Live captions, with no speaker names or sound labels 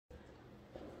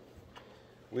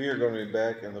We are going to be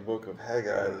back in the book of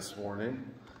Haggai this morning,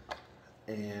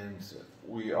 and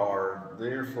we are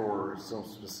there for some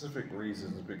specific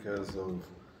reasons because of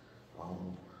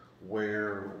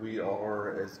where we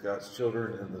are as God's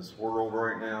children in this world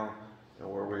right now,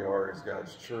 and where we are as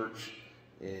God's church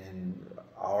in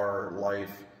our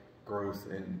life, growth,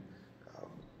 and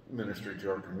ministry to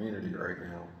our community right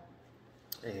now.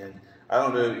 And I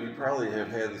don't know, you probably have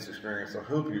had this experience. I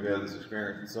hope you've had this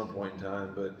experience at some point in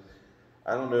time, but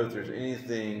I don't know if there's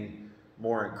anything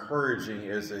more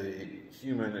encouraging as a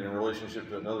human in a relationship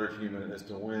to another human as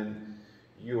to when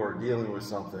you are dealing with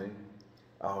something,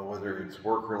 whether it's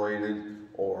work-related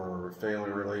or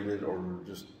family-related or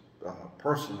just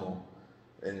personal,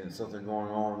 and it's something going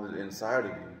on inside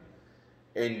of you.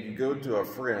 And you go to a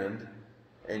friend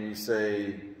and you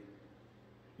say,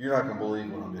 "You're not going to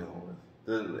believe what I'm dealing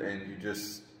with." And you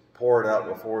just pour it out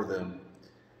before them.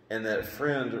 And that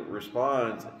friend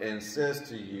responds and says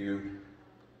to you,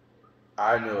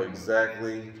 "I know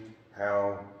exactly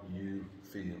how you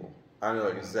feel. I know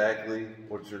exactly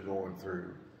what you're going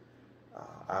through.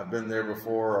 I've been there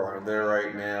before, or I'm there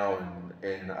right now,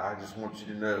 and I just want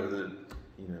you to know that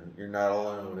you're not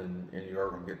alone, and you are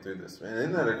going to get through this." Man,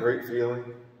 isn't that a great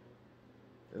feeling?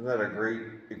 Isn't that a great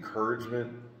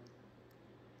encouragement?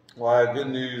 Well, I have good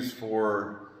news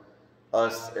for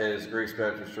us as Grace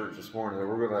Baptist Church this morning.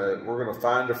 We're gonna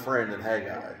find a friend in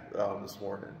Haggai this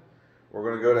morning. We're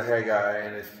gonna go to Haggai,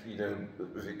 and if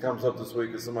it comes up this week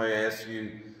and somebody asks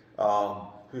you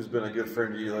who's been a good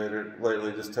friend to you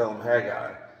lately, just tell them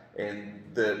Haggai, and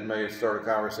that may start a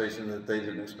conversation that they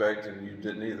didn't expect and you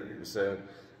didn't either. So,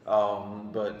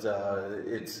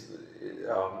 it's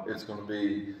going to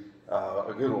be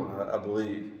a good one, I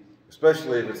believe,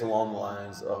 especially if it's along the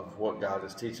lines of what God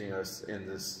is teaching us in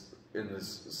this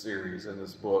series, in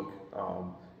this book,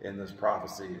 in this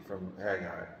prophecy from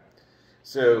Haggai.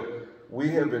 So we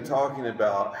have been talking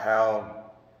about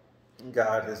how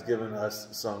God has given us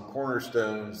some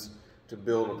cornerstones to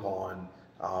build upon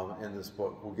in this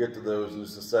book. We'll get to those in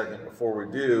just a second. Before we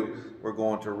do, we're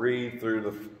going to read through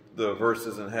the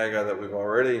verses in Haggai that we've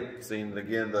already seen. And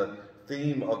again, the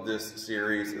theme of this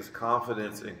series is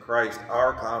confidence in Christ,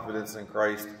 our confidence in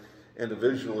Christ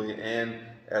individually and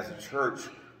as a church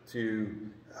to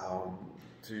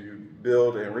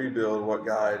build and rebuild what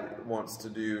God wants to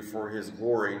do for His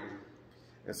glory.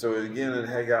 And so again in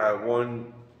Haggai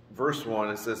 1, verse 1,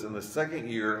 it says, "In the second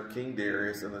year of King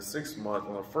Darius, in the 6th month,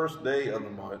 on the first day of the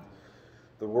month,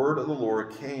 the word of the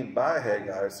Lord came by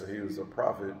Haggai," so he was a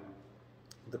prophet,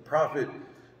 "the prophet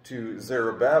to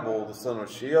Zerubbabel, the son of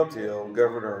Shealtiel,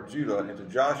 governor of Judah, and to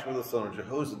Joshua, the son of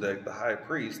Jehozadak, the high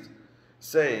priest,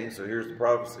 saying," so here's the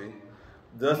prophecy,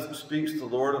 "Thus speaks the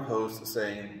Lord of hosts,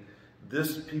 saying,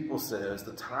 this people says,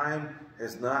 the time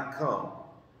has not come,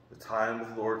 the time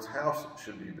that the Lord's house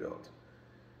should be built."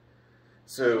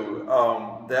 So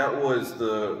that was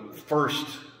the first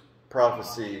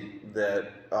prophecy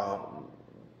that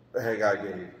Haggai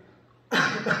gave.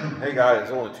 Haggai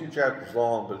is only 2 chapters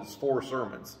long, but it's 4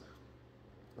 sermons.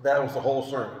 That was the whole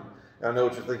sermon. I know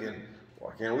what you're thinking,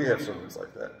 why can't we have sermons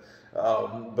like that?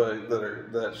 But that are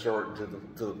that short to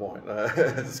the point.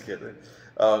 Just kidding.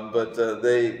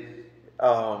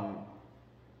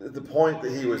 The point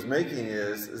that he was making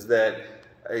is that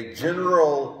a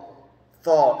general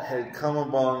thought had come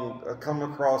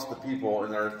across the people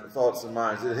in their thoughts and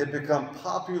minds. It had become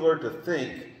popular to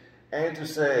think and to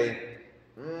say,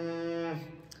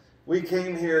 we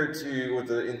came here with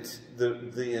the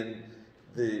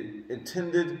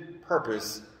intended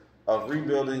purpose of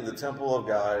rebuilding the temple of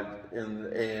God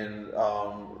and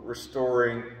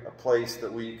restoring a place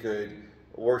that we could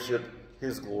worship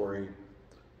His glory.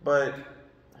 But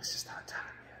it's just not time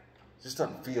yet. It just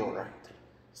doesn't feel right. It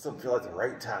just doesn't feel like the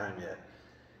right time yet.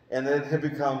 And it had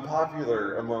become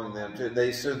popular among them.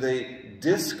 So they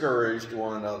discouraged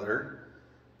one another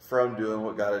from doing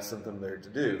what God had sent them there to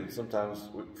do. Sometimes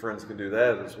friends can do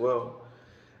that as well.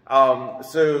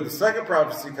 So the second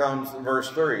prophecy comes in verse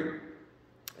 3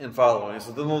 and following.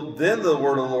 So then the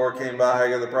word of the Lord came by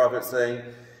Haggai the prophet, saying,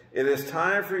 "It is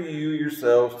time for you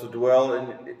yourselves to dwell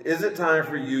in. Is it time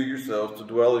for you yourselves to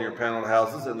dwell in your paneled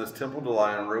houses, and this temple to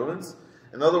lie in ruins?"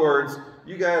 In other words,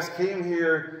 you guys came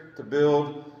here to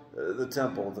build the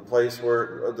temple, the place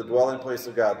where the dwelling place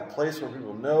of God, the place where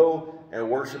people know and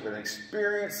worship and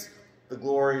experience the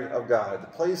glory of God, the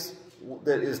place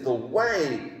that is the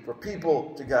way for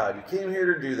people to God. You came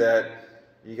here to do that.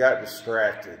 You got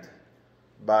distracted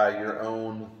by your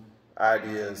own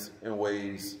ideas and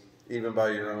ways, even by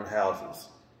your own houses.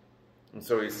 And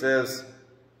so he says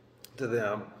to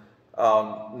them,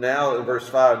 Now in verse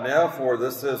 5, now for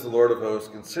this says the Lord of hosts,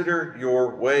 consider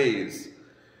your ways.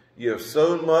 You have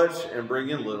sown much and bring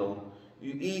in little.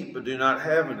 You eat but do not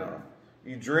have enough.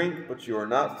 You drink but you are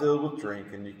not filled with drink,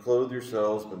 and you clothe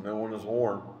yourselves but no one is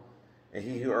warm. And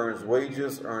he who earns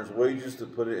wages to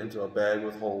put it into a bag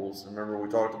with holes. Remember, we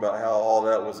talked about how all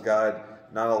that was God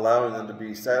not allowing them to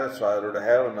be satisfied or to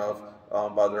have enough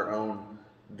by their own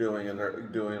doing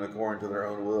and doing according to their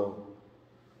own will.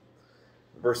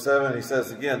 Verse 7, he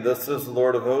says again, thus says the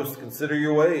Lord of hosts, consider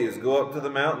your ways. Go up to the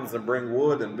mountains and bring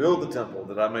wood and build the temple,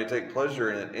 that I may take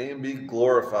pleasure in it and be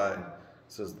glorified,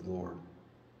 says the Lord.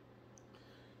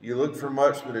 You looked for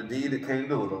much, but indeed it came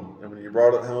to little. And when you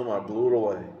brought it home, I blew it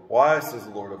away. Why, says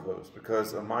the Lord of hosts?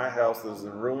 Because of my house that is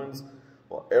in ruins,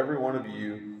 while every one of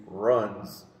you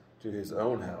runs to his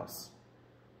own house.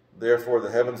 Therefore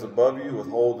the heavens above you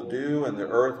withhold the dew, and the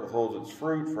earth withholds its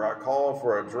fruit. For I call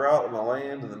for a drought on the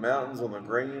land, and the mountains on the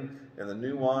grain, and the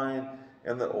new wine,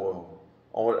 and the oil,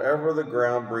 on whatever the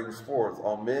ground brings forth,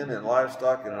 on men and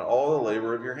livestock, and on all the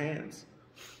labor of your hands.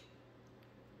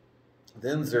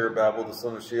 Then Zerubbabel the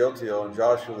son of Shealtiel and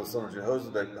Joshua the son of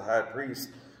Jehozadak the high priest,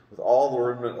 with all the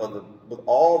remnant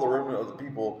of the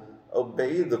people,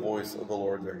 obeyed the voice of the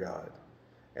Lord their God,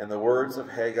 and the words of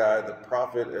Haggai the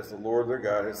prophet, as the Lord their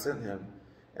God had sent him.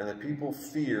 And the people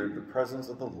feared the presence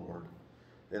of the Lord.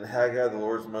 Then Haggai the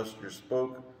Lord's messenger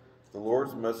spoke the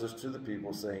Lord's message to the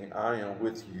people, saying, I am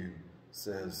with you,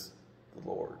 says the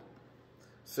Lord.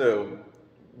 So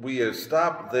we have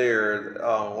stopped there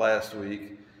last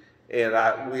week. And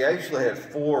we actually had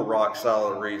 4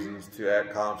 rock-solid reasons to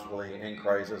act confidently in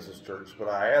Christ as his church. But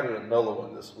I added another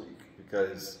one this week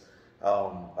because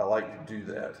I like to do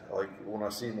that. When I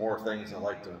see more things, I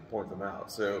like to point them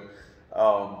out. So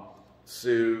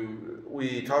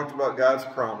we talked about God's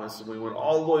promise, and we went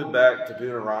all the way back to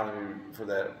Deuteronomy for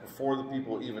that, before the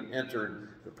people even entered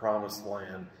the promised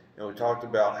land. And we talked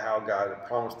about how God had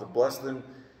promised to bless them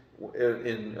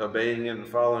in obeying him and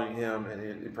following him,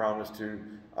 and he promised to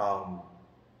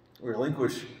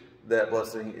relinquish that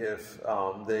blessing if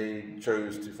they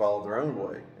chose to follow their own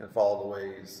way and follow the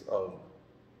ways of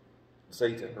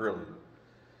Satan, really.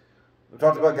 We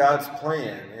talked about God's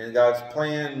plan, and God's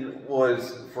plan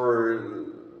was for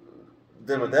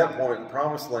them at that point in the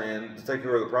promised land, to take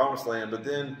over the promised land, but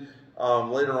then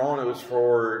later on it was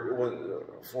for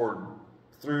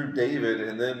through David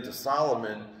and then to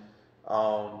Solomon,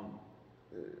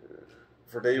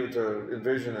 for David to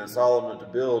envision and Solomon to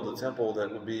build the temple that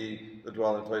would be the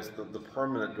dwelling place, the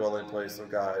permanent dwelling place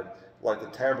of God, like the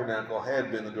tabernacle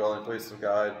had been the dwelling place of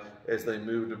God as they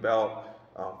moved about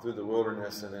through the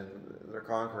wilderness and in their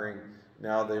conquering.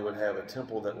 Now they would have a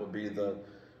temple that would be the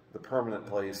permanent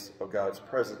place of God's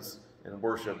presence and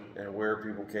worship, and where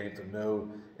people came to know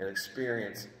and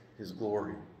experience his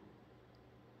glory.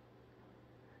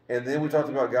 And then we talked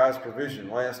about God's provision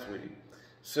last week.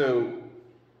 So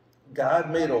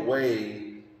God made a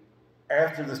way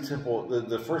after this temple.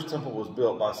 The first temple was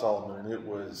built by Solomon, and it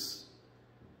was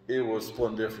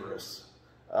splendiferous.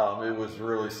 It was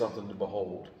really something to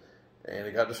behold. And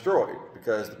it got destroyed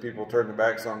because the people turned their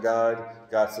backs on God.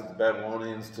 God sent the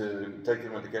Babylonians to take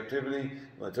them into captivity.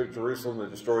 When they took Jerusalem, they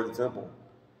destroyed the temple.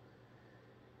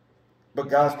 But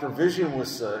God's provision was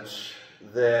such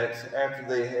that after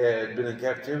they had been in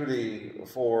captivity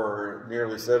for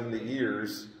nearly 70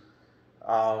 years,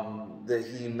 that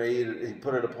he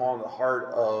put it upon the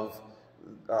heart of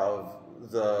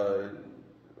the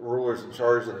rulers in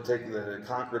charge that had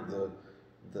conquered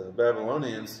the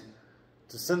Babylonians,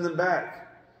 to send them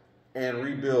back and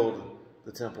rebuild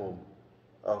the temple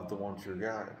of the one true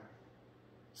God.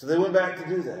 So they went back to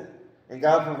do that. And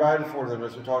God provided for them,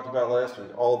 as we talked about last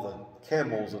week, all the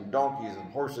camels and donkeys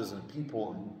and horses and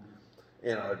people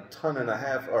and a ton and a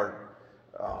half, or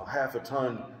half a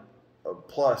ton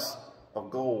plus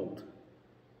of gold.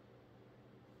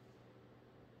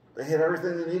 They had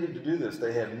everything they needed to do this.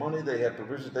 They had money, they had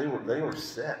provisions, they were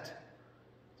set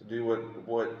to do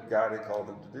what God had called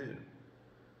them to do.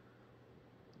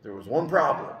 There was one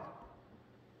problem.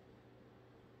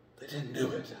 They didn't do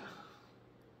it.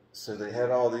 So they had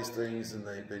all these things, and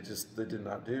they did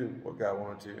not do what God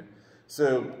wanted to.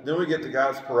 So then we get to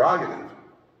God's prerogative.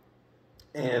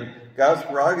 And God's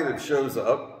prerogative shows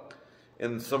up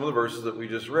in some of the verses that we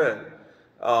just read.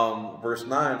 Verse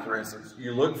 9, for instance,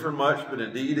 you looked for much, but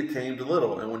indeed it came to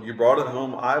little. And when you brought it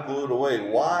home, I blew it away.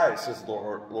 Why, says the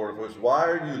Lord of hosts, why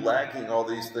are you lacking all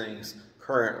these things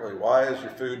currently? Why is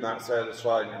your food not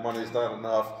satisfied, and your money is not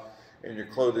enough, and your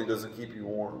clothing doesn't keep you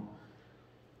warm?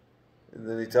 And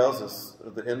then he tells us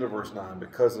at the end of verse 9,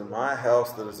 because of my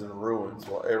house that is in ruins,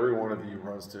 while every one of you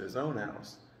runs to his own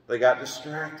house. They got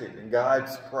distracted, and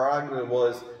God's prerogative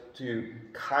was to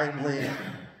kindly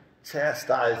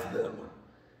chastise them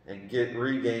and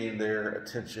regain their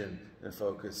attention and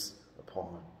focus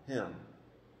upon Him.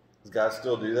 Does God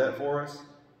still do that for us?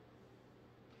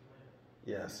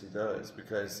 Yes, He does,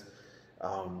 because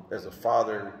as a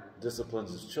father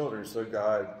disciplines his children, so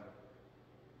God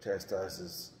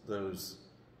chastises those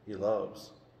He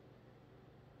loves.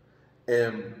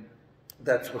 And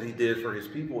that's what He did for His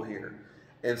people here.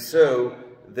 And so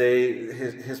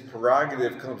his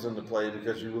prerogative comes into play,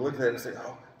 because you look at it and say,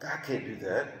 oh, God can't do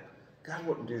that. God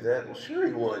wouldn't do that. Well, sure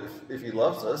He would if He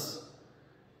loves us.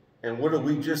 And what did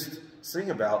we just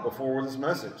sing about before this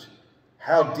message?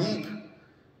 How deep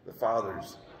the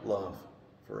Father's love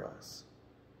for us.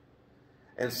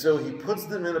 And so He puts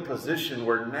them in a position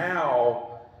where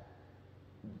now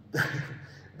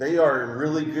they are in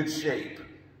really good shape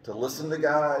to listen to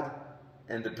God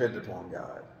and depend upon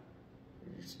God.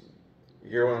 You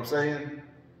hear what I'm saying?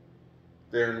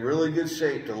 They're in really good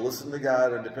shape to listen to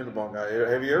God and depend upon God.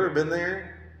 Have you ever been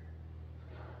there?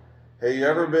 Have you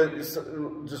ever been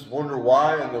just wonder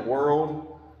why in the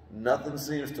world nothing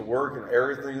seems to work and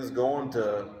everything is going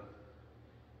to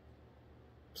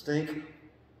stink?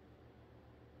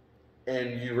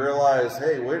 And you realize,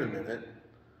 hey, wait a minute,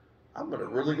 I'm in a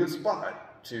really good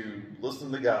spot to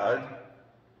listen to God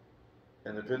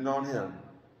and depend on Him.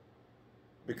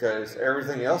 Because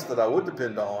everything else that I would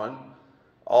depend on,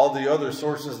 all the other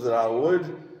sources that I would,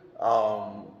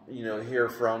 hear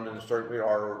from and start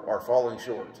are falling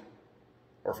short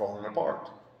or falling apart.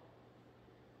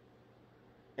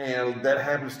 And that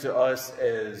happens to us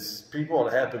as people.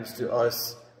 It happens to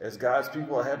us as God's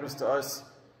people. It happens to us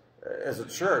as a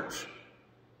church.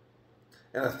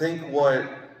 And I think what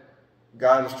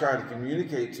God is trying to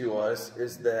communicate to us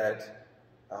is that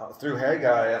through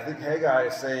Haggai, I think Haggai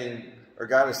is saying, or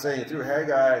God is saying through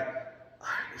Haggai,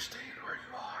 I understand where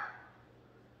you are.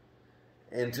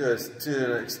 And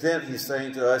to an extent, He's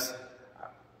saying to us, I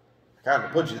kind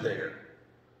of put you there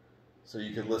so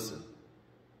you could listen,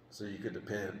 so you could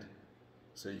depend,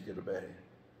 so you could obey.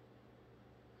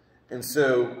 And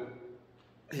so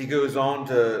He goes on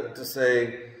to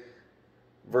say,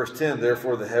 verse 10,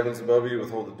 therefore the heavens above you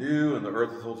withhold the dew, and the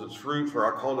earth withholds its fruit, for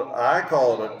I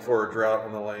called it for a drought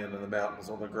on the land and the mountains,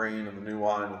 on the grain and the new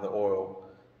wine and the oil,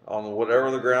 on whatever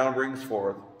the ground brings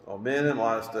forth, on men and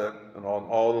livestock, and on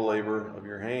all the labor of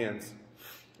your hands.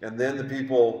 And then the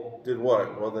people did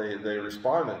what? Well, they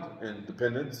responded in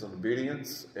dependence and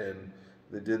obedience, and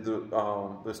they did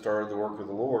they started the work of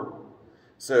the Lord.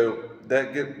 So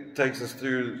that takes us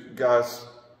through God's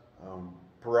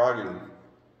prerogative.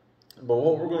 But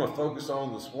what we're going to focus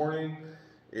on this morning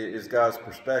is God's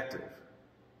perspective.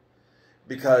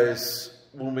 Because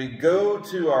when we go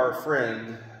to our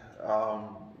friend,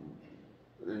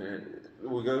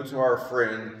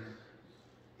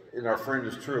 and our friend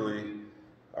is truly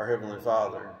our Heavenly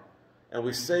Father, and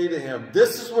we say to Him,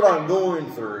 this is what I'm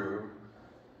going through,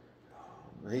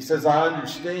 and He says, I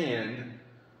understand.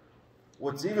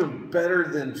 What's even better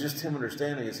than just Him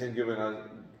understanding is Him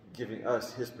giving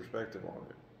us His perspective on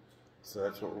it. So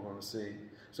that's what we're going to see.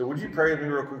 So would you pray with me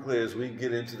real quickly as we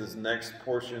get into this next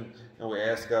portion, and we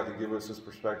ask God to give us His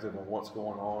perspective on what's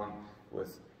going on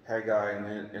with Haggai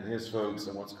and his folks,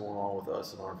 and what's going on with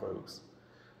us and our folks.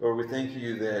 Lord, we thank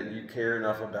You that You care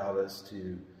enough about us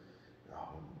to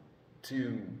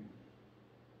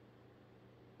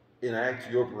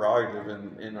enact Your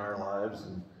prerogative in our lives,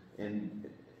 and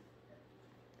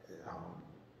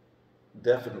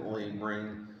definitely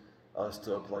bring us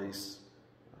to a place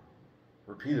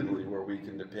repeatedly where we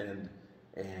can depend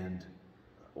and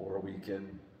or we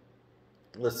can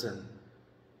listen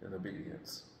in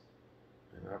obedience.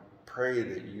 And I pray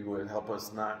that You would help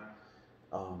us not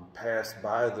pass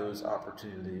by those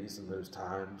opportunities and those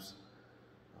times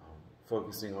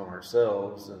focusing on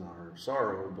ourselves and our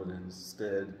sorrow, but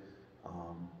instead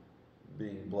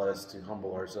being blessed to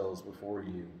humble ourselves before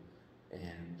You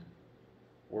and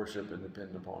worship and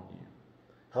depend upon You.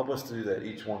 Help us to do that,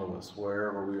 each one of us,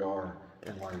 wherever we are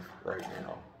in life right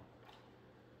now.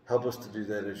 Help us to do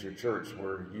that as Your church,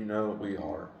 where You know we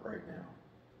are right now.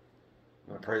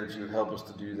 And I pray that You would help us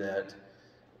to do that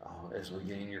as we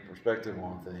gain Your perspective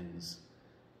on things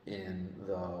in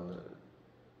the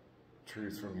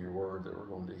truth from Your word that we're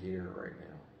going to hear right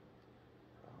now.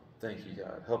 Thank You,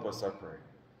 God. Help us, I pray.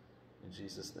 In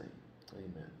Jesus' name,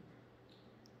 amen.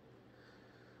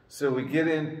 So we get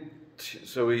in.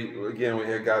 So we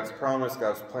had God's promise,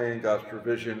 God's plan, God's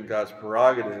provision, God's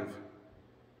prerogative.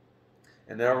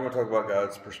 And now we're going to talk about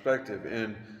God's perspective.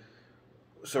 And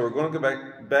so we're going to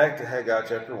go back to Haggai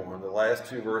chapter 1, the last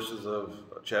two verses of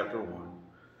chapter 1,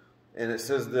 And it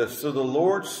says this: So the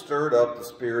Lord stirred up the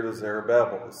spirit of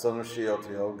Zerubbabel, the son of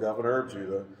Shealtiel, governor of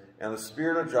Judah, and the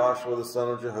spirit of Joshua, the son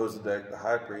of Jehozadak, the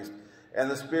high priest, and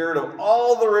the spirit of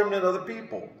all the remnant of the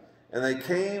people. And they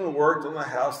came and worked on the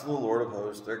house of the Lord of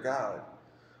hosts, their God,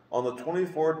 on the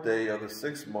 24th day of the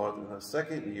 6th month in the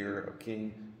 2nd year of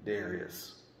King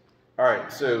Darius. All right,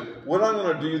 so what I'm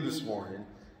going to do this morning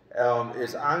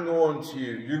is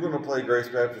you're going to play Grace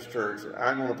Baptist Church, and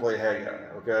I'm going to play Haggai,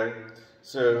 okay?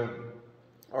 So,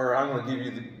 or I'm going to give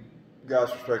you the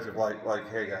God's perspective like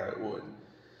Haggai would.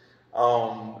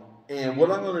 And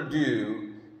what I'm going to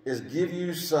do is give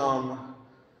you some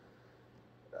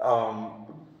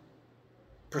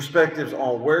perspectives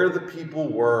on where the people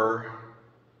were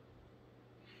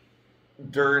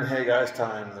during Haggai's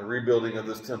time in the rebuilding of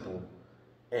this temple,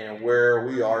 and where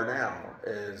we are now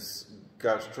as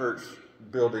God's church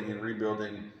building and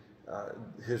rebuilding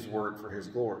his work for his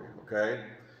glory, okay?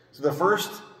 So the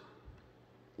first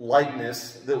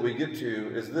likeness that we get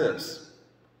to is this.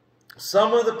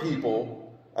 All of the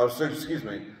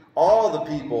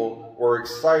people were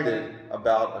excited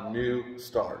about a new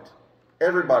start.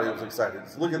 Everybody was excited.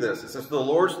 So look at this. It says, the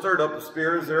Lord stirred up the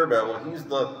spirit of Zerubbabel. He's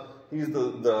the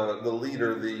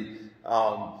leader.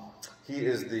 He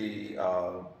is the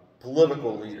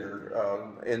political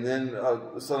leader. And then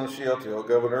the son of Shealtiel,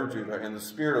 governor of Judah. And the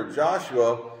spirit of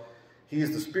Joshua,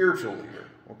 he's the spiritual leader.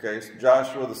 Okay, so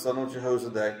Joshua, the son of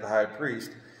Jehozadak, the high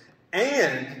priest.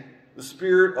 And the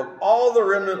spirit of all the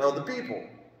remnant of the people.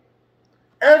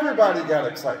 Everybody got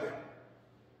excited.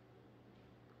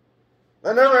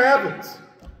 That never happens.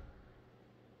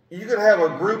 You could have a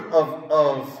group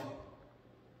of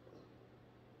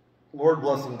Lord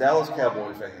bless them, Dallas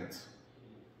Cowboy fans.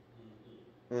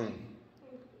 You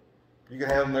could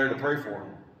have them there to pray for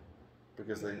them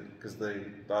because they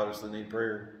obviously need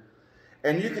prayer.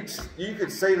 And you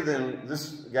could say to them,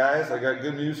 guys, I got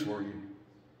good news for you.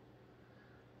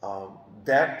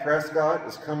 Dak Prescott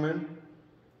is coming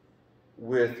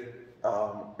with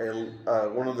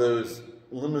one of those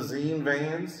limousine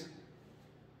vans,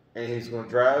 and he's going to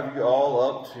drive you all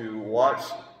up to watch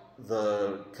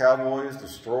the Cowboys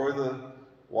destroy the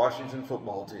Washington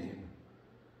football team.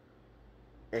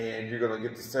 And you're going to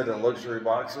get to sit in luxury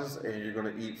boxes, and you're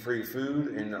going to eat free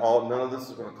food, and none of this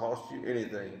is going to cost you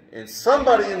anything. And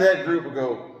somebody in that group will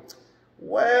go,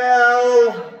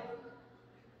 well,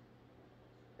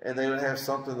 and they would have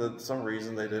some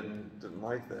reason they didn't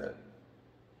like that.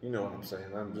 You know what I'm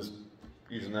saying? I'm just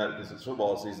using that because it's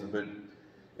football season. But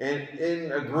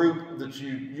in a group that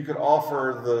you could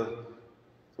offer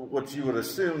what you would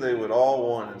assume they would all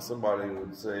want, and somebody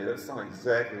would say, that's not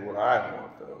exactly what I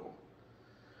want, though.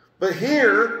 But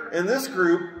here, in this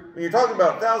group, when you're talking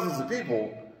about thousands of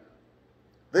people,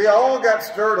 they all got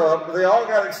stirred up, they all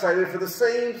got excited for the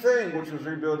same thing, which was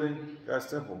rebuilding God's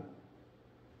temple.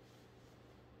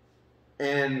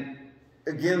 And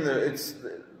again,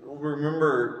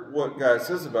 remember what God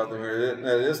says about them here. It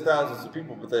is thousands of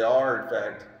people, but they are, in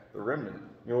fact, the remnant.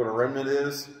 You know what a remnant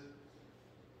is?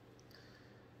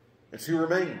 It's who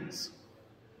remains.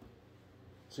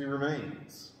 It's who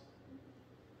remains.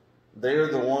 They are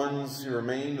the ones who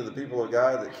remained of the people of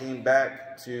God that came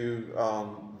back to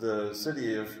the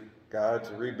city of God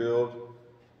to rebuild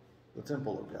the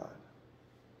temple of God.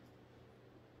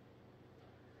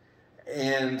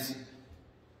 And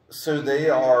so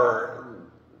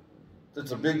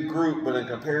it's a big group, but in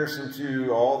comparison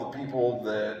to all the people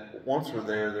that once were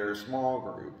there, they're a small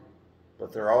group.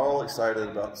 But they're all excited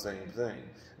about the same thing.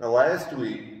 Now, last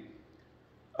week,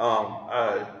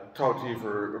 I talked to you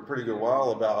for a pretty good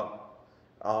while about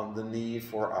the need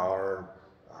for our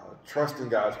trust in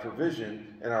God's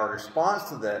provision, and our response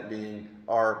to that being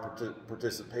our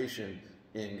participation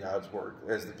in God's work,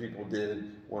 as the people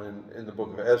did when in the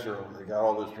book of Ezra, when they got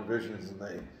all those provisions and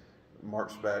they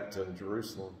marched back to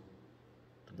Jerusalem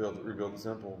to rebuild the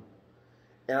temple.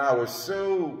 And I was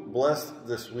so blessed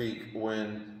this week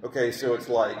when, okay, so it's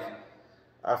like,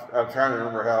 I'm trying to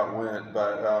remember how it went,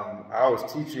 but I was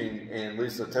teaching and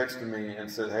Lisa texted me and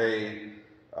said, hey,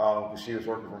 she was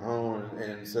working from home,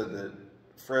 and said that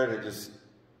Fred had just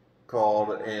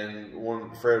called, and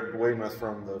Fred Weymouth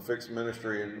from the Fixed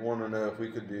Ministry, and wanted to know if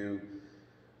we could do,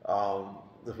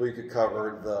 if we could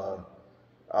cover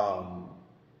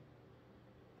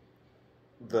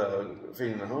the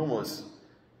feeding the homeless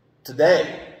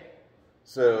today.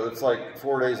 So it's like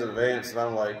 4 days in advance, and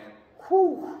I'm like,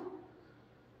 whew.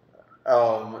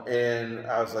 And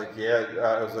I was like, yeah,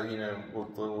 I was like, you know,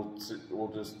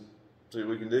 we'll just see what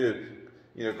we can do.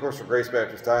 You know, of course, for Grace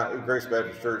Baptist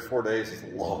Church, 4 days is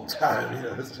a long time. You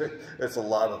know, that's a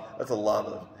lot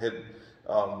of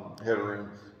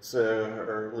headroom,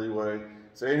 or leeway.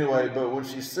 So anyway, but when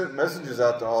she sent messages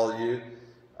out to all of you,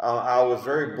 I was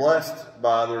very blessed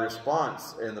by the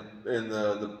response and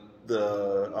the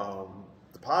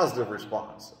positive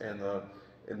response and the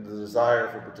desire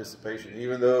for participation,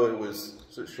 even though it was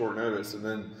such short notice. And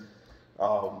then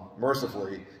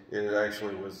mercifully, it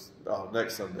actually was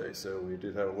next Sunday, so we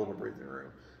did have a little breathing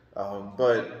room.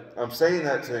 But I'm saying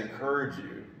that to encourage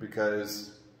you,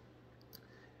 because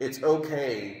it's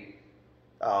okay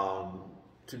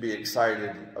to be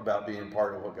excited about being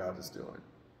part of what God is doing.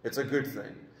 It's a good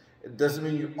thing. It doesn't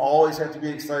mean you always have to be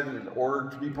excited in order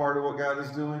to be part of what God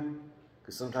is doing,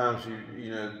 because sometimes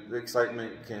you know the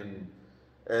excitement can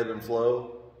ebb and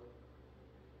flow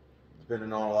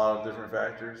depending on a lot of different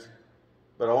factors.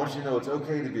 But I want you to know it's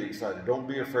okay to be excited. Don't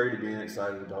be afraid of being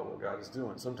excited about what God is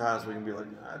doing. Sometimes we can be like,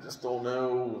 I just don't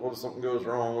know. What if something goes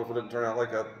wrong? What if it doesn't turn out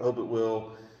like I hope it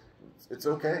will? It's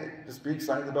okay. Just be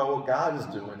excited about what God is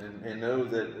doing, and know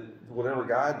that whatever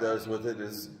God does with it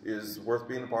is worth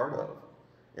being a part of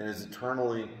and is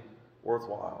eternally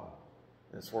worthwhile.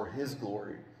 And it's for His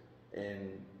glory,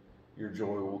 and your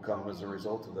joy will come as a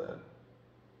result of that.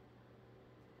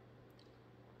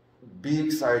 Be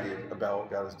excited about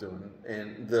what God is doing.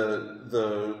 And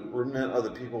the remnant of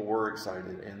the people were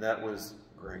excited, and that was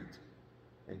great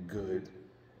and good.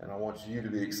 And I want you to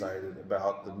be excited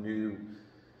about the new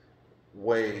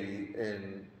way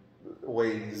and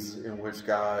ways in which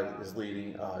God is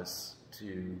leading us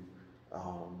to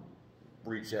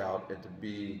reach out and to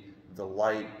be the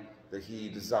light that He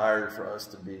desired for us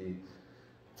to be.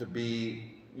 To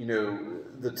be, you know,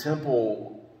 the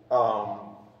temple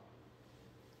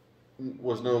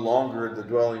was no longer the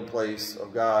dwelling place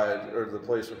of God, or the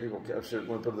place where people, I should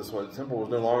put it this way, the temple was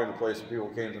no longer the place where people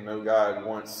came to know God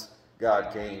once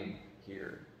God came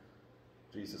here,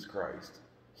 Jesus Christ.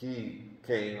 He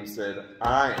came and said,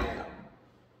 I am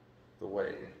the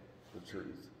way, the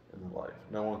truth, and the life.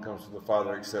 No one comes to the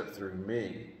Father except through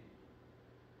me.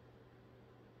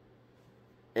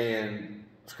 And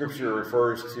Scripture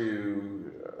refers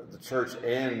to the church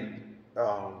and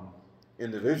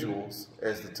individuals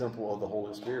as the temple of the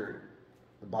Holy Spirit,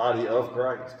 the body of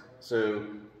Christ. So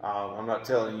I'm not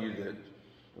telling you that,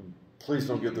 please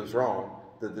don't get this wrong,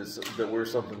 that we're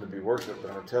something to be worshipped,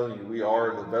 but I'm telling you we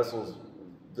are the vessels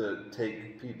that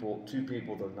take people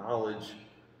the knowledge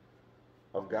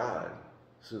of God,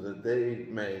 so that they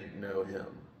may know Him,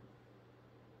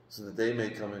 so that they may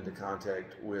come into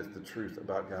contact with the truth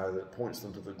about God that points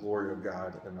them to the glory of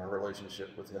God and our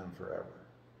relationship with Him forever.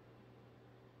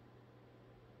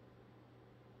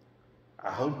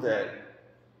 I hope that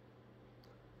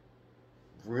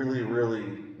really, really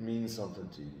means something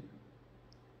to you,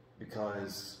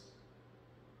 because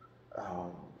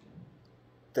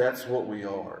that's what we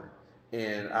are.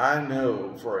 And I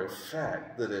know for a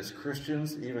fact that as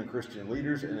Christians, even Christian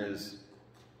leaders, and as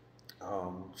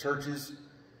churches,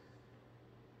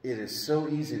 it is so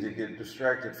easy to get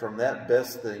distracted from that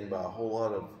best thing by a whole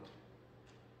lot of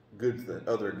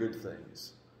other good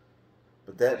things.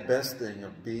 But that best thing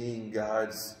of being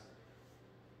God's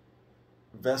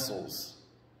vessels,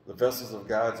 the vessels of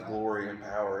God's glory and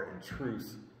power and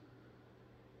truth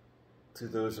to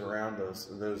those around us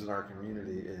and those in our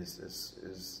community,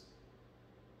 is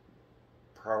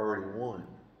priority one.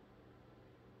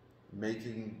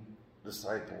 Making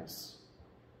disciples.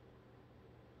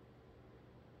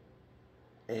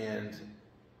 And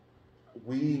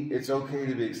it's okay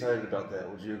to be excited about that.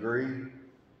 Would you agree?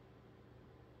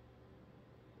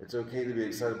 It's okay to be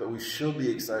excited, but we should be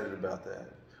excited about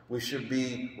that. We should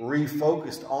be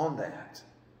refocused on that.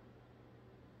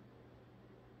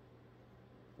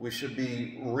 We should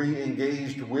be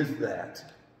re-engaged with that.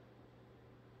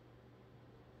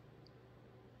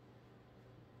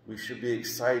 We should be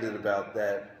excited about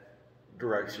that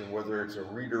direction, whether it's a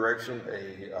redirection,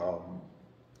 a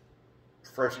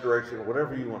fresh direction, or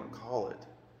whatever you want to call it,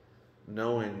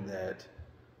 knowing that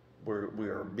we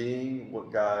are being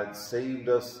what God saved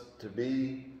us to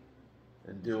be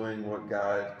and doing what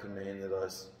God commanded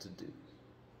us to do.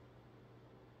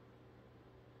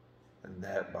 And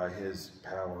that by His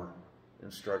power,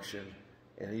 instruction,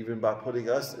 and even by putting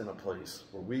us in a place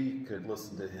where we could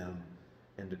listen to Him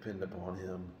and depend upon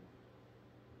Him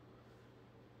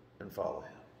and follow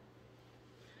Him.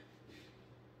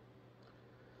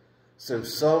 So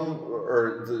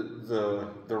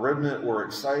the remnant were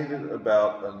excited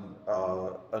about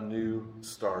a new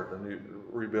start, a new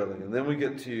rebuilding. And then we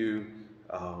get to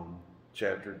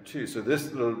chapter 2. So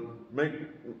make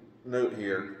note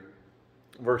here,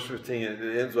 verse 15,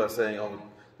 it ends by saying,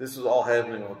 this is all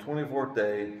happening on the 24th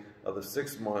day of the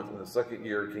 6th month in the 2nd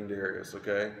year of King Darius,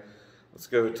 okay? Let's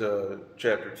go to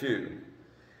chapter 2.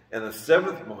 And the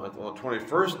 7th month, on the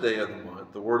 21st day of the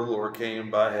month, the word of the Lord came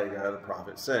by Haggai the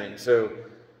prophet, saying, so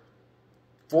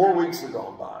 4 weeks had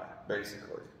gone by,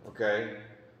 basically, okay?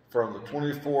 From the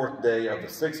 24th day of the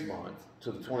 6th month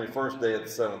to the 21st day of the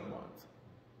 7th month.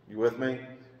 You with me?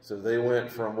 So they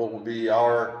went from what would be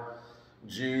our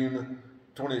June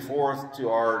 24th to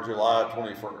our July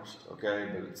 21st, okay?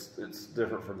 But it's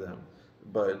different for them.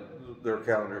 But their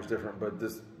calendar is different, but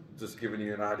this just giving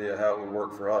you an idea how it would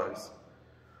work for us.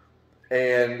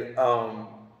 And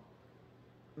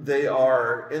they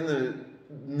are in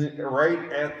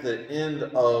right at the end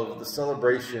of the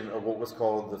celebration of what was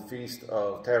called the Feast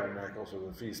of Tabernacles, or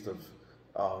the Feast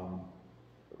of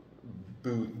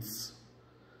Booths.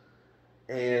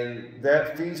 And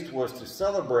that feast was to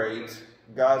celebrate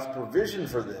God's provision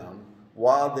for them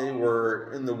while they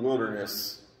were in the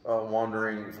wilderness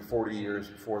wandering for 40 years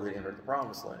before they entered the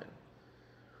Promised Land.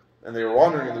 And they were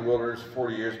wandering in the wilderness for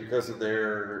 40 years because of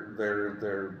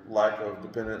their lack of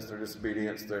dependence, their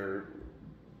disobedience, their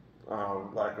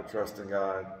lack of trust in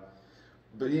God.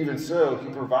 But even so, he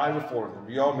provided for them.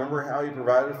 Do y'all remember how he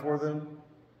provided for them?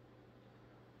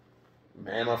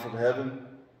 Manna from heaven,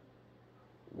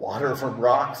 water from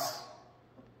rocks,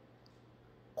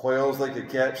 quails they could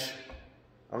catch.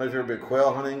 I don't know if you've ever been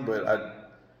quail hunting, but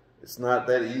it's not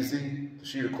that easy to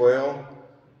shoot a quail.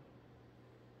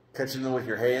 Catching them with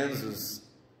your hands is,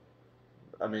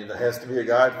 I mean, that has to be a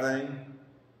God thing.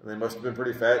 And they must have been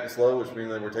pretty fat and slow, which means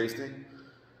they were tasty.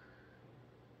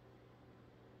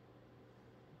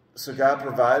 So God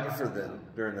provided for them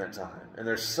during that time. And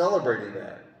they're celebrating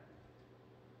that.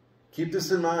 Keep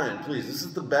this in mind, please. This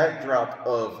is the backdrop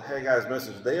of Haggai's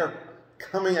message. They are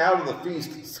coming out of the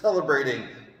feast celebrating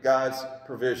God's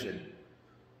provision.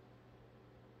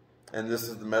 And this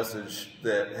is the message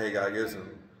that Haggai gives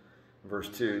them. Verse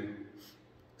 2,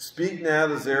 speak now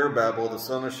to Zerubbabel, the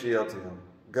son of Shealtiel,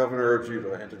 governor of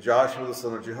Judah, and to Joshua, the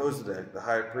son of Jehozadak, the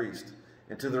high priest,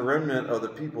 and to the remnant of the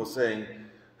people, saying,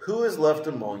 who is left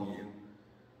among you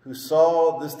who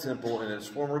saw this temple in its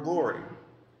former glory?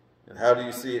 And how do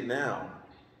you see it now?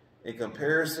 In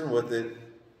comparison with it,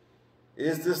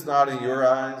 is this not in your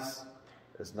eyes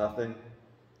as nothing?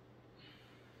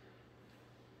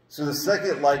 So the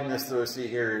second likeness that we see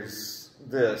here is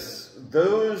this.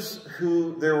 Those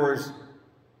who, there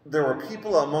were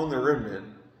people among the remnant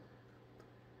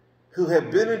who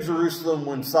had been in Jerusalem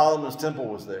when Solomon's temple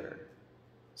was there.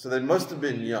 So they must have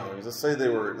been young. Let's say they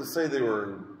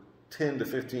were 10 to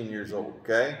 15 years old,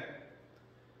 okay?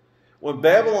 When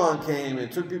Babylon came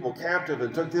and took people captive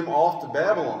and took them off to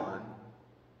Babylon,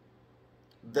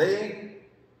 they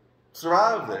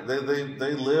survived there.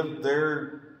 They lived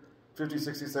their 50,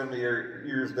 60, 70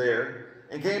 years there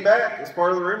and came back as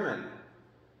part of the remnant.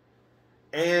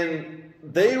 And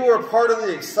they were part of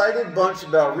the excited bunch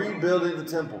about rebuilding the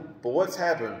temple. But what's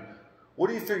happened? What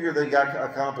do you figure they got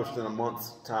accomplished in a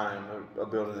month's time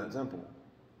of building that temple?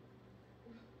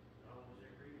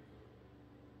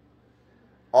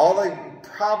 All they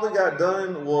probably got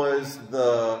done was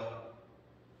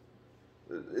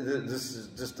this is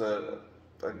just a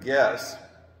guess,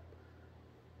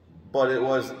 but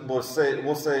we'll say it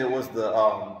was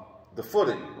the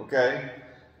footing, okay?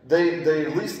 They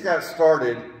at least got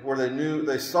started where they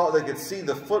could see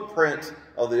the footprint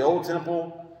of the old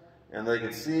temple, and they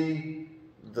could see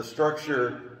the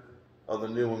structure of the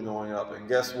new one going up. And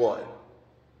guess what?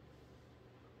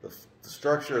 The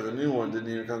structure of the new one didn't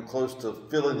even come close to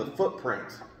filling the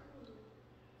footprint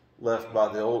left by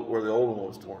where the old one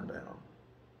was torn down.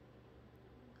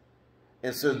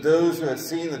 And so those who had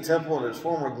seen the temple in its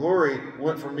former glory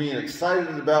went from being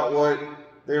excited about what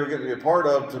they were going to be a part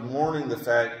of to mourning the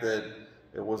fact that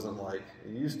it wasn't like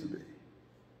it used to be.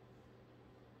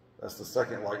 That's the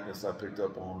second likeness I picked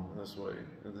up on this way.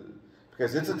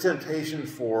 Because it's a temptation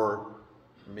for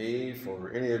me,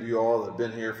 for any of you all that have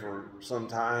been here for some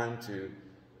time, to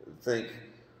think,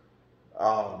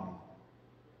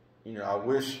 you know, I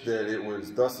wish that it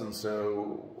was thus and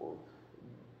so,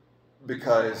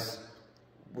 because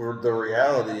the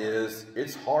reality is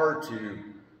it's hard to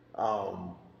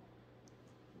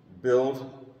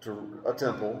build a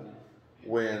temple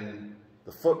when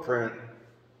the footprint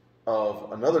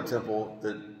of another temple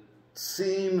that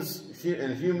seems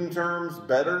in human terms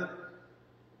better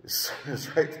is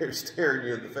right there staring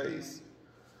you in the face.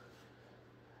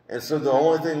 And so the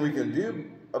only thing we can do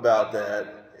about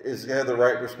that is have the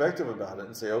right perspective about it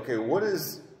and say, okay, what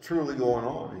is truly going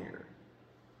on here?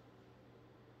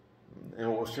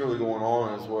 And what's truly going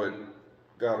on is what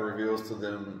God reveals to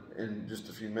them in just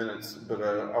a few minutes. But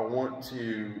I want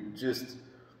to just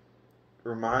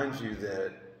remind you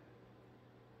that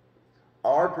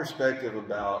our perspective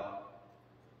about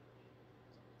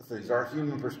things, our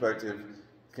human perspective,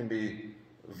 can be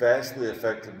vastly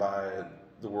affected by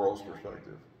the world's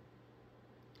perspective.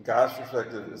 God's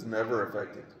perspective is never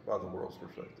affected by the world's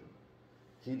perspective.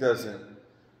 He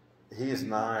is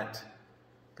not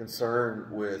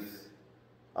concerned with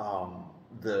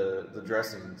the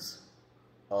dressings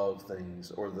of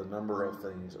things, or the number of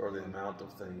things, or the amount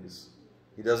of things.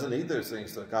 He doesn't need those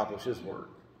things to accomplish his work.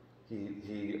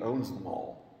 He owns them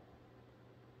all.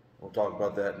 We'll talk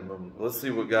about that in a moment. Let's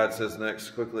see what God says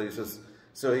next quickly.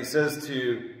 He says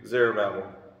to Zerubbabel,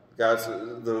 God says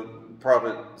through the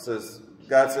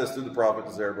prophet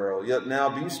to Zerubbabel, "Yet now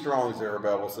be strong,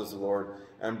 Zerubbabel, says the Lord,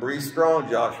 and be strong,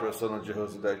 Joshua, son of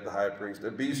Jehozadak, the high priest,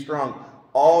 and be strong,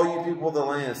 all you people of the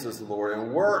land, says the Lord,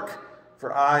 and work,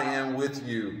 for I am with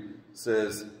you,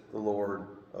 says the Lord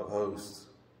of hosts."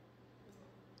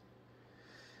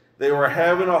 They were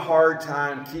having a hard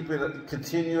time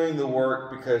continuing the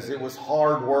work because it was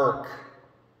hard work.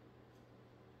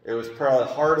 It was probably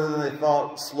harder than they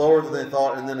thought, slower than they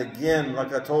thought, and then again,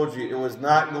 like I told you, it was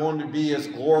not going to be as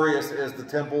glorious as the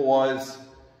temple was,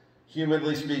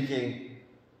 humanly speaking,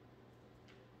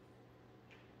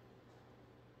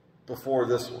 before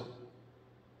this one.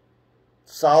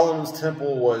 Solomon's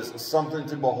temple was something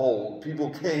to behold.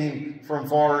 People came from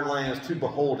foreign lands to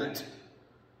behold it.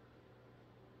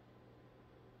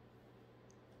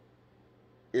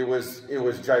 It was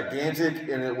gigantic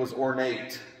and it was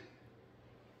ornate.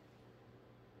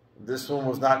 This one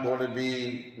was not going to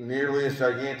be nearly as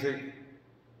gigantic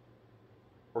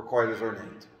or quite as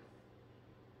ornate.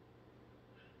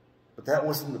 But that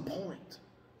wasn't the point.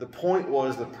 The point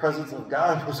was the presence of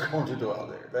God was going to dwell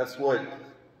there. That's why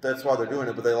they're doing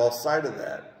it, but they lost sight of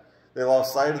that. They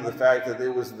lost sight of the fact that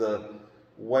it was the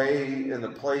way and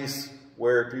the place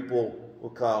where people will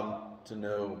come to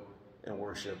know and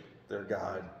worship their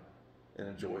God and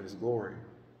enjoy his glory.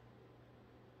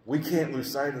 We can't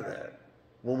lose sight of that.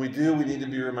 When we do, we need to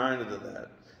be reminded of that.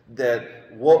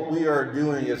 That what we are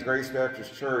doing as Grace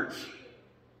Baptist Church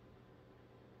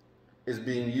is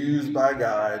being used by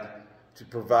God to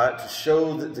provide,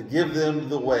 to give them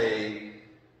the way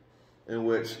in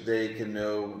which they can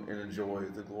know and enjoy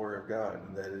the glory of God,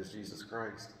 and that is Jesus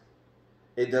Christ.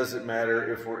 It doesn't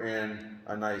matter if we're in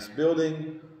a nice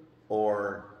building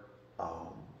or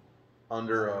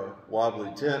under a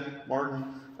wobbly tent,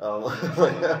 Martin,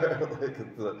 like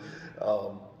at the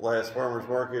last farmer's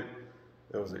market.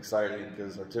 It was exciting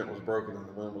because our tent was broken and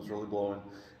the wind was really blowing.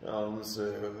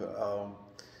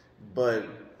 But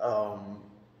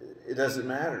it doesn't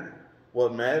matter.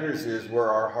 What matters is where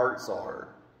our hearts are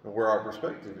and where our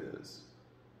perspective is,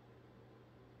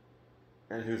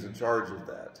 and who's in charge of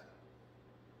that.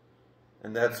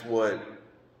 And that's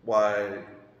why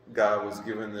God was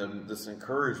giving them this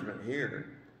encouragement here.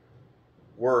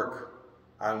 Work,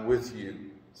 I'm with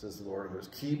you, says the Lord of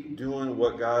hosts. Keep doing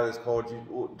what God has called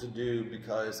you to do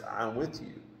because I'm with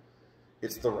you.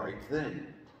 It's the right thing.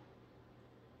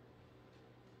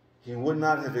 He would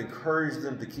not have encouraged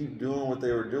them to keep doing what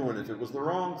they were doing if it was the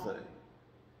wrong thing.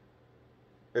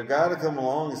 If God had come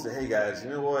along and said, "Hey guys, you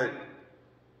know what?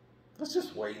 Let's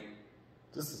just wait.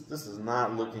 This is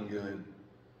not looking good.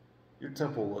 Your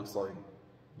temple looks like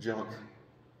junk."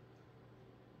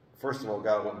 First of all,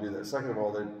 God wouldn't do that. Second of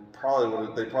all, they probably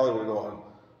would have gone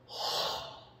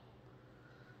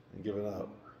and given up.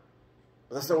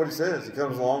 But that's not what he says. He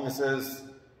comes along and says,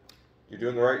 "You're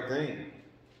doing the right thing.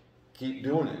 Keep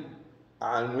doing it.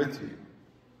 I'm with you."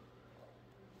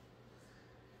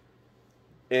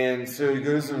 And so he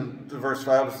goes into verse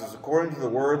 5 and says, "According to the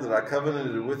word that I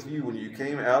covenanted with you when you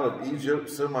came out of Egypt,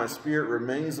 so my spirit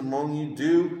remains among you.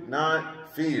 Do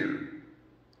not fear.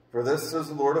 For this says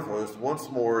the Lord of hosts, once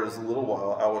more as a little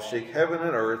while, I will shake heaven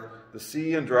and earth, the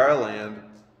sea and dry land,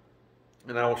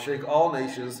 and I will shake all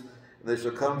nations, and they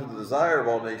shall come to the desire of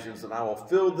all nations, and I will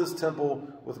fill this temple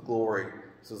with glory,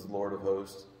 says the Lord of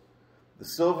hosts. The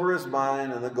silver is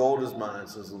mine, and the gold is mine,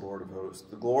 says the Lord of hosts.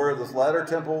 The glory of this latter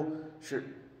temple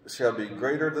shall be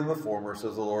greater than the former,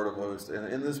 says the Lord of hosts, and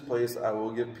in this place I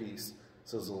will give peace,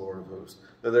 says the Lord of hosts."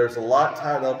 Now, there's a lot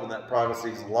tied up in that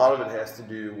prophecy. A lot of it has to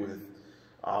do with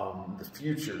the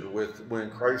future, with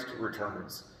when Christ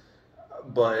returns.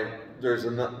 But there's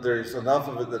enough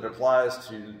of it that applies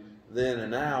to then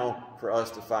and now for us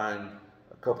to find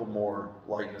a couple more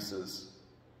likenesses.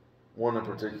 One in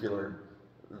particular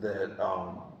that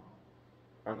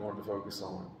I'm going to focus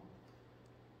on.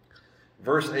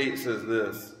 Verse 8 says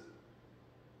this.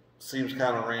 Seems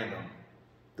kind of random.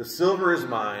 "The silver is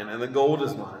mine and the gold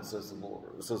is mine, says the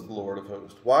Lord of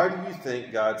hosts." Why do you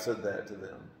think God said that to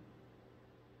them?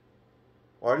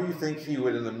 Why do you think he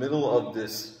would, in the middle of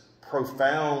this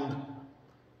profound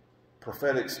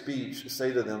prophetic speech,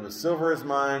 say to them, the silver is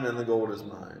mine and the gold is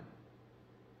mine?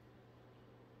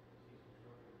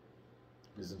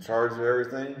 He's in charge of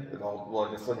everything. It all,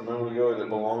 like I said a moment ago, it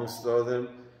belongs to them.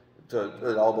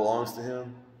 It all belongs to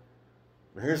him.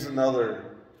 But here's another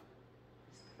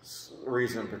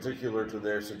reason particular to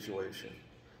their situation.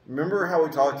 Remember how we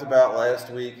talked about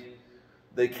last week?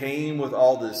 They came with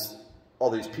all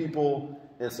these people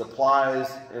and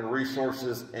supplies and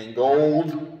resources and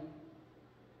gold.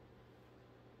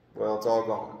 Well, it's all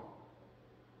gone.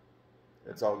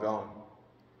 It's all gone.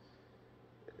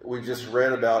 We just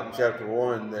read about in chapter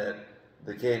 1 that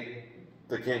they can't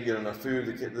get enough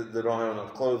food, they don't have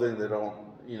enough clothing, they don't,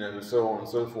 so on and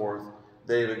so forth.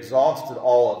 They've exhausted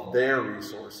all of their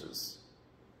resources.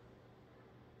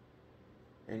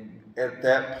 And at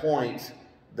that point,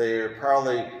 they're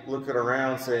probably looking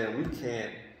around saying,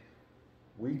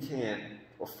 we can't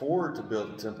afford to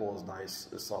build a temple as nice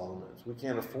as Solomon's. We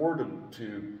can't afford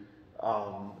to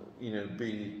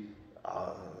be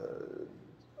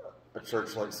a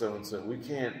church like so-and-so. We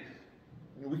can't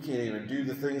even do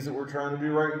the things that we're trying to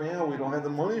do right now. We don't have the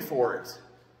money for it.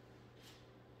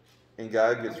 And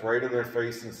God gets right in their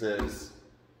face and says,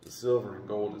 the silver and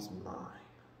gold is mine.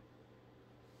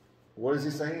 What is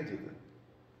he saying to them?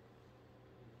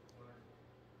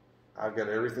 I've got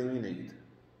everything you need.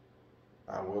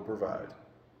 I will provide.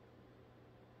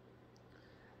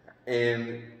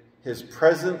 And his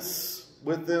presence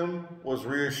with them was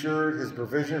reassured. His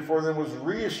provision for them was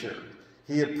reassured.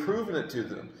 He had proven it to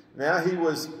them. Now he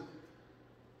was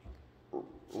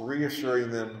reassuring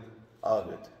them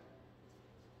of it.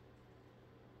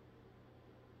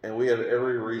 And we have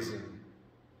every reason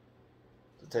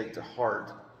to take to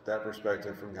heart that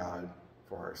perspective from God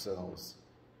for ourselves.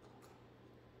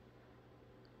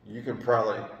 You can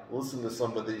probably listen to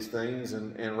some of these things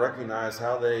and recognize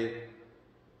how they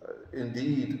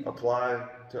indeed apply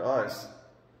to us,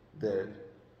 that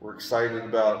we're excited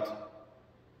about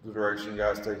the direction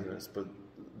God's taking us, but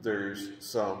there's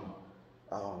some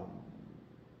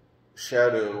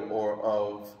shadow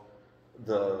of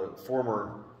the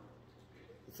former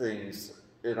things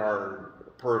in our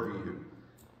purview,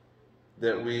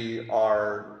 that we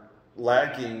are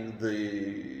lacking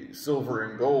the silver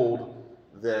and gold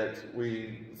that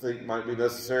we think might be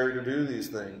necessary to do these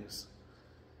things.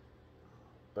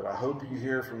 But I hope you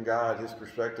hear from God his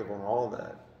perspective on all of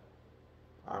that.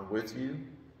 I'm with you.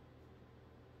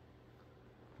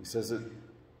 He says it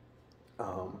in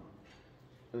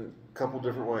a couple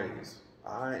different ways.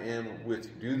 I am with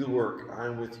you. Do the work. I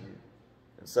am with you.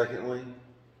 And secondly,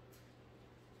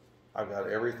 I've got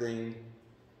everything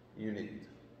you need.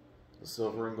 The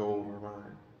silver and gold are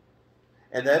mine.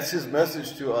 And that's his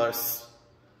message to us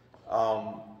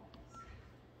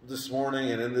this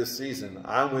morning and in this season.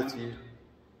 I'm with you.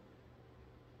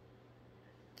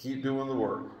 Keep doing the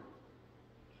work.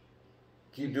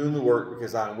 Keep doing the work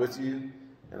because I'm with you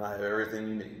and I have everything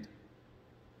you need.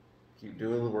 Keep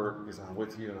doing the work because I'm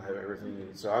with you and I have everything you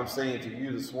need. So I'm saying to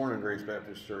you this morning, Grace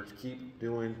Baptist Church, keep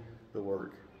doing the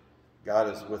work.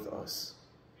 God is with us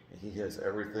and he has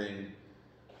everything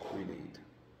we need.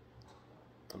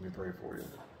 Let me pray for you.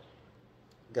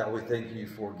 God, we thank you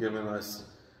for giving us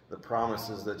the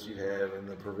promises that you have and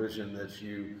the provision that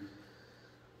you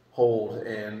hold,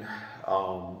 and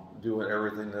doing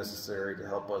everything necessary to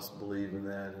help us believe in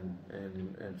that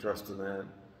and trust in that.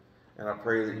 And I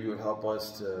pray that you would help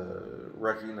us to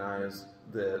recognize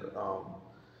that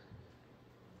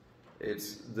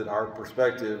that our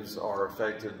perspectives are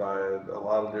affected by a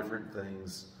lot of different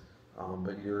things,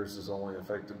 but yours is only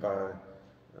affected by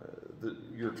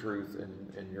your truth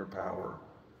and your power.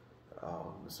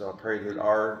 So I pray that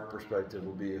our perspective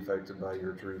will be affected by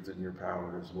your truth and your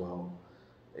power as well,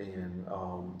 and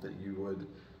that you would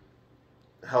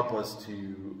help us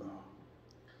to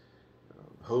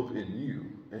hope in you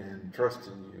and trust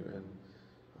in you and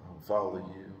follow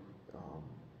you.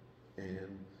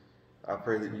 And I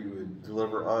pray that you would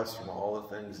deliver us from all the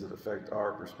things that affect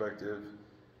our perspective,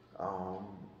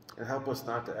 and help us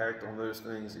not to act on those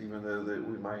things even though that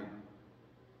we might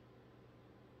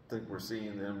think we're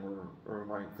seeing them, or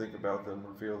might think about them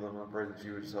or feel them. I pray that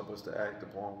you would just help us to act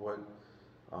upon what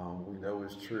we know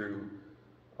is true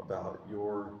about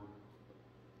your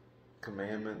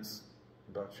commandments,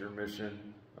 about your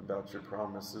mission, about your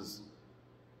promises,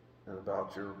 and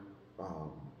about your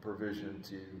provision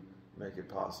to make it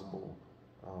possible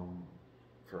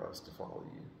for us to follow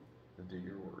you and do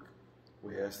your work.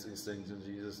 We ask these things in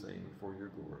Jesus' name and for your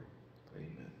glory.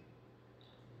 Amen.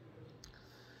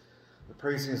 The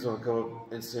praise team is going to come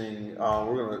up and sing.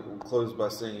 We're going to close by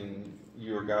singing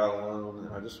you are God alone.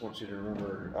 And I just want you to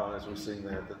remember as we sing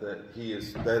that He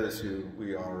is, that is who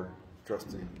we are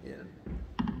trusting in.